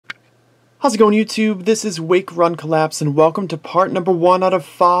How's it going, YouTube? This is Wake Run Collapse, and welcome to part number 1 out of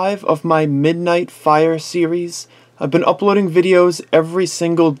 5 of my Midnight Fire series. I've been uploading videos every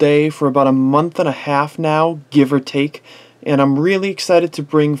single day for about a month and a half now, give or take, and I'm really excited to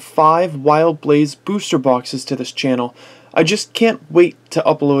bring 5 Wild Blaze booster boxes to this channel. I just can't wait to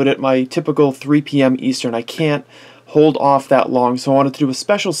upload at my typical 3 p.m. Eastern. I can't hold off that long, so I wanted to do a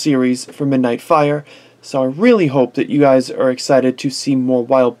special series for Midnight Fire. So I really hope that you guys are excited to see more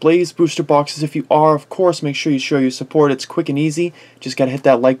Wild Blaze booster boxes. If you are, of course, make sure you show your support. It's quick and easy. Just gotta hit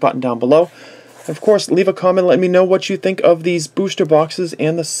that like button down below. Of course, leave a comment, let me know what you think of these booster boxes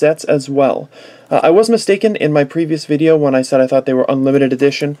and the sets as well. I was mistaken in my previous video when I said I thought they were unlimited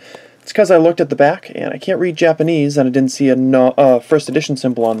edition. It's because I looked at the back and I can't read Japanese and I didn't see a first edition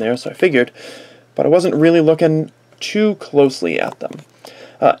symbol on there, so I figured. But I wasn't really looking too closely at them.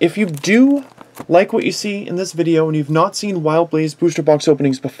 If you do like what you see in this video and you've not seen Wild Blaze booster box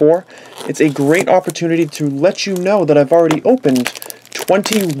openings before, it's a great opportunity to let you know that I've already opened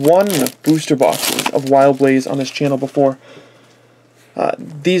 21 booster boxes of Wild Blaze on this channel before.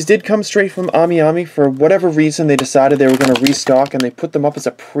 These did come straight from AmiAmi. For whatever reason, they decided they were going to restock and they put them up as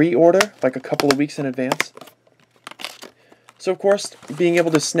a pre-order like a couple of weeks in advance. So of course, being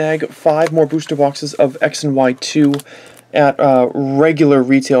able to snag 5 more booster boxes of X and Y 2 at regular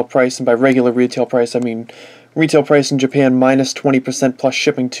retail price, and by regular retail price I mean retail price in Japan minus 20% plus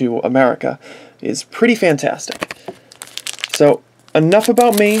shipping to America, is pretty fantastic. So enough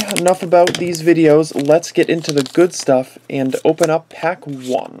about me, enough about these videos, let's get into the good stuff and open up pack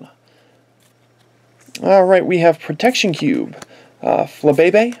 1. Alright, we have Protection Cube,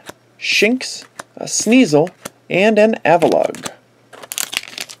 Flabebe, Shinx, a Sneasel, and an Avalugg.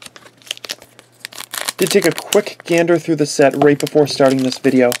 Did take a quick gander through the set right before starting this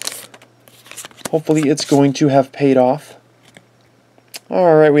video. Hopefully it's going to have paid off.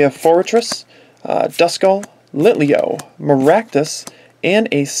 Alright, we have Forretress, Duskull, Litleo, Maractus, and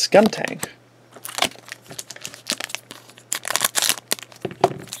a Skuntank.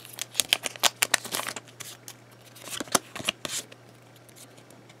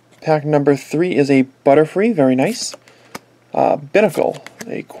 Pack number 3 is a Butterfree, very nice. Binacle,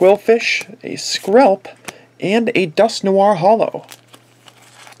 a Quillfish, a Skrelp, and a Dusknoir Holo.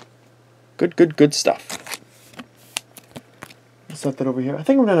 Good stuff. I'll set that over here. I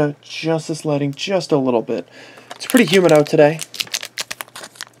think I'm going to adjust this lighting just a little bit. It's pretty humid out today,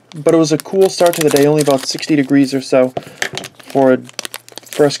 but it was a cool start to the day, only about 60 degrees or so for the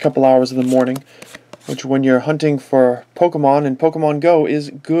first couple hours of the morning, which when you're hunting for Pokemon in Pokemon Go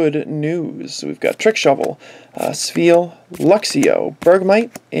is good news. So we've got Trick Shovel, Spheal, Luxio,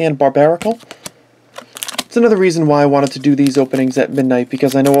 Bergmite, and Barbaracle. It's another reason why I wanted to do these openings at midnight,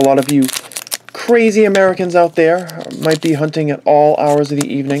 because I know a lot of you crazy Americans out there might be hunting at all hours of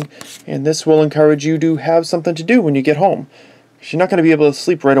the evening, and this will encourage you to have something to do when you get home. You're not going to be able to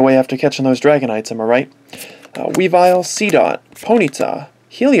sleep right away after catching those Dragonites, am I right? Weavile, Seedot, Ponyta,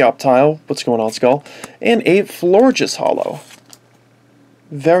 Helioptile, what's going on, Skull, and a Florges Holo.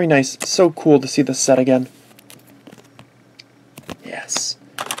 Very nice. So cool to see this set again. Yes.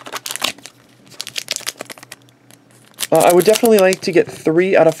 I would definitely like to get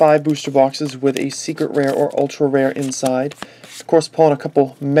 3 out of 5 booster boxes with a secret rare or ultra rare inside. Of course, pulling a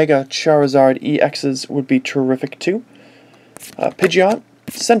couple Mega Charizard EXs would be terrific too. Pidgeot,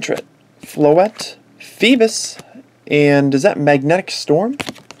 Sentret, Floette, Phoebus, and is that Magnetic Storm?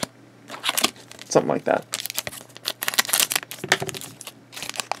 Something like that.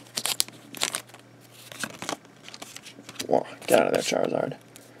 Whoa, get out of there, Charizard.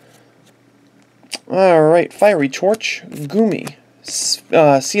 Alright, Fiery Torch, Goomy,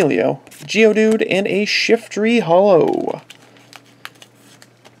 Celio, Geodude, and a Shiftry Holo.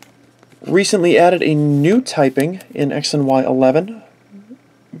 Recently added a new typing in X and Y 11,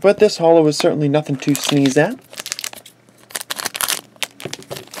 but this holo is certainly nothing to sneeze at.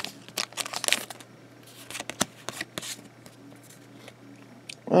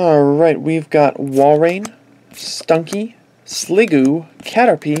 Alright, we've got Walrein, Stunky, Sliggoo,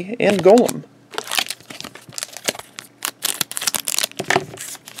 Caterpie, and Golem.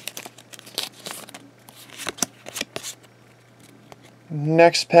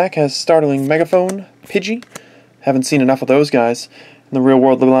 Next pack has Startling Megaphone, Pidgey. Haven't seen enough of those guys in the real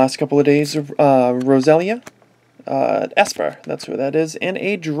world the last couple of days. Roselia, Esper, that's who that is, and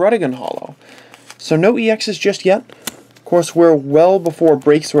a Druddigon Holo. So no EXs just yet. Of course, we're well before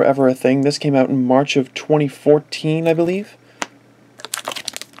breaks were ever a thing. This came out in March of 2014, I believe.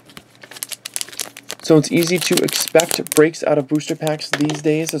 So it's easy to expect breaks out of booster packs these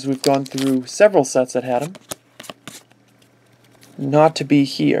days, as we've gone through several sets that had them. Not to be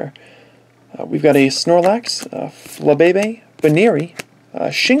here. We've got a Snorlax, Flabebe, Baneri,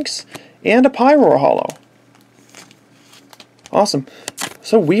 Shinx, and a Pyroar holo. Awesome.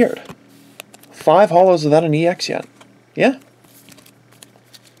 So weird. 5 holos without an EX yet. Yeah.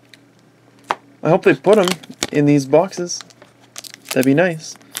 I hope they put them in these boxes. That'd be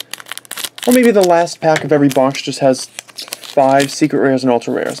nice. Or maybe the last pack of every box just has 5 secret rares and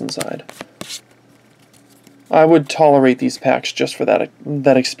ultra rares inside. I would tolerate these packs just for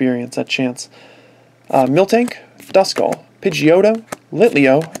that experience, that chance. Miltank, Duskull, Pidgeotto,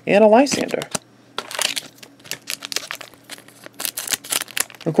 Litleo, and a Lysander.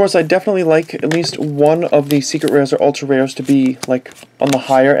 Of course, I definitely like at least one of the secret rares or ultra rares to be like on the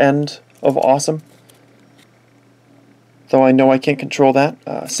higher end of awesome. Though I know I can't control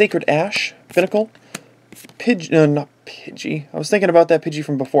that. Sacred Ash, Pinnacle, not Pidgey. I was thinking about that Pidgey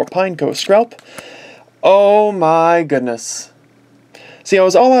from before. Pineco, Skrelp. Oh my goodness. See, I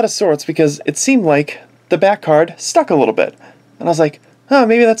was all out of sorts because it seemed like the back card stuck a little bit. And I was like, huh,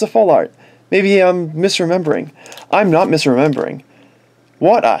 maybe that's a full art. Maybe I'm misremembering. I'm not misremembering.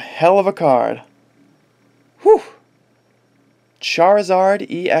 What a hell of a card. Whew. Charizard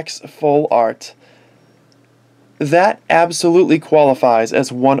EX full art. That absolutely qualifies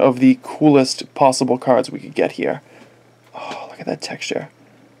as one of the coolest possible cards we could get here. Oh, look at that texture.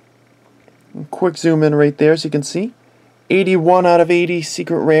 Quick zoom in right there so you can see. 81 out of 80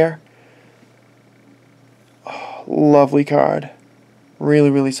 secret rare. Oh, lovely card.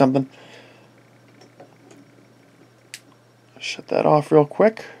 Really, really something. Shut that off real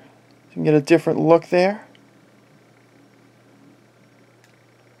quick. You can get a different look there.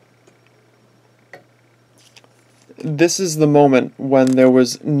 This is the moment when there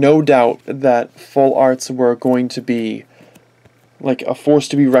was no doubt that full arts were going to be like a force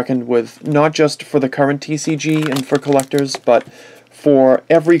to be reckoned with, not just for the current TCG and for collectors, but for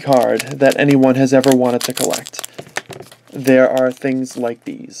every card that anyone has ever wanted to collect. There are things like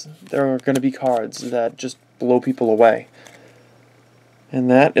these. There are going to be cards that just blow people away. And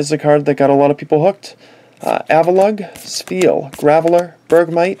that is a card that got a lot of people hooked. Avalugg, Spheal, Graveler,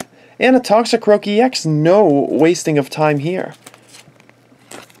 Bergmite, and a Toxicroak EX. No wasting of time here.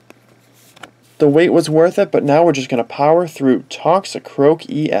 The wait was worth it, but now we're just going to power through Toxicroak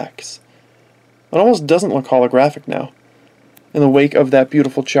EX. It almost doesn't look holographic now, in the wake of that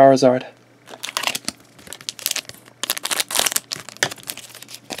beautiful Charizard.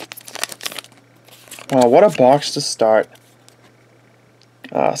 Wow, what a box to start.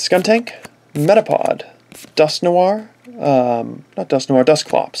 Skuntank, Metapod, Dusknoir,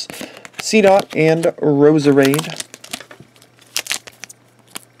 Dusclops, Seedot, and Roserade.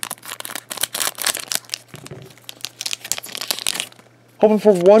 Hoping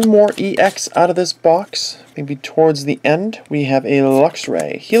for one more EX out of this box. Maybe towards the end, we have a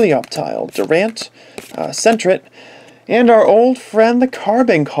Luxray, Helioptile, Durant, Sentret, and our old friend the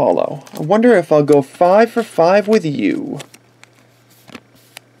Carbink holo. I wonder if I'll go 5 for 5 with you.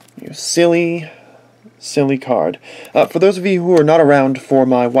 You silly card. For those of you who are not around for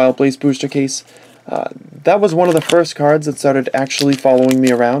my Wild Blaze booster case, that was one of the first cards that started actually following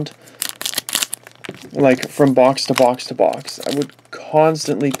me around. Like, from box to box to box. I would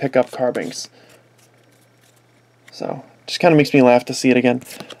constantly pick up Carbinks. So, just kind of makes me laugh to see it again.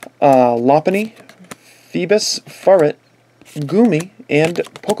 Lopunny, Phoebus, Furret, Goomy, and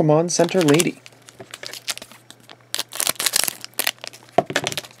Pokemon Center Lady.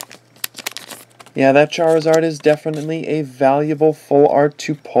 Yeah, that Charizard is definitely a valuable full art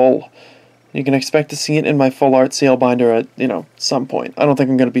to pull. You can expect to see it in my full art sale binder at, some point. I don't think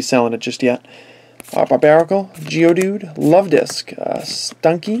I'm going to be selling it just yet. Barbaracle, Geodude, Luvdisc,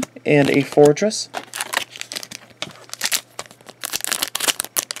 Stunky, and a Fortress.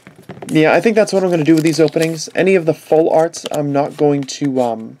 Yeah, I think that's what I'm going to do with these openings. Any of the full arts, I'm not going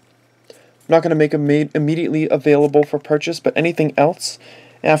to make them immediately available for purchase, but anything else,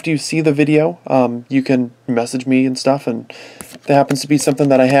 after you see the video, you can message me and stuff, and if there happens to be something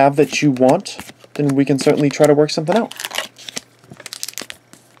that I have that you want, then we can certainly try to work something out.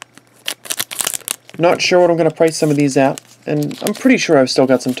 Not sure what I'm going to price some of these at, and I'm pretty sure I've still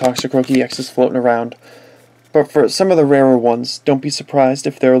got some Toxicroak EXs floating around. But for some of the rarer ones, don't be surprised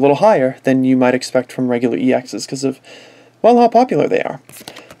if they're a little higher than you might expect from regular EXs because of, well, how popular they are.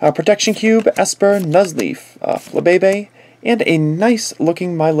 Protection Cube, Esper, Nuzleaf, Flabebe, and a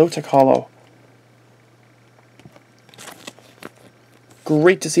nice-looking Milotic holo.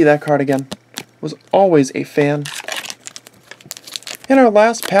 Great to see that card again. Was always a fan. And our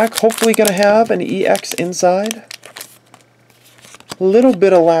last pack, hopefully going to have an EX inside. Little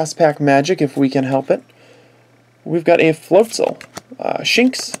bit of last pack magic if we can help it. We've got a Floatzel,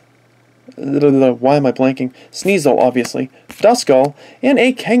 Shinx, Why am I blanking? Sneasel, obviously. Duskull, and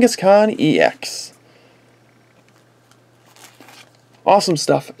a Kangaskhan EX. Awesome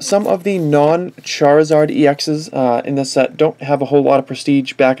stuff. Some of the non-Charizard EXs in this set don't have a whole lot of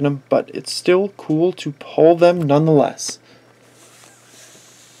prestige backing them, but it's still cool to pull them nonetheless.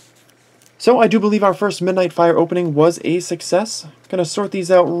 So I do believe our first Midnight Fire opening was a success. Gonna sort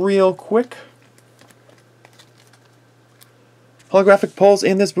these out real quick. Holographic pulls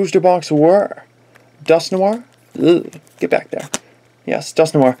in this booster box were Dusknoir, get back there. Yes,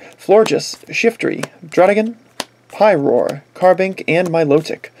 Dusknoir, Florges, Shiftry, Druddigon, Pyroar, Carbink, and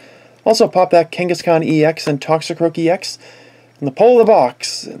Milotic. Also pop that Kangaskhan EX and Toxicroak EX. And the pull of the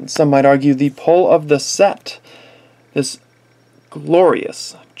box, and some might argue the pull of the set, this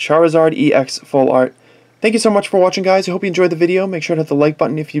glorious Charizard EX full art. Thank you so much for watching, guys. I hope you enjoyed the video. Make sure to hit the like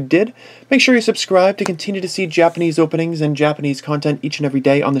button if you did. Make sure you subscribe to continue to see Japanese openings and Japanese content each and every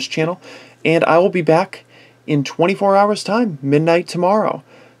day on this channel. And I will be back in 24 hours time, midnight tomorrow,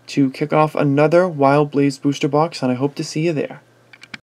 to kick off another Wild Blaze booster box, and I hope to see you there.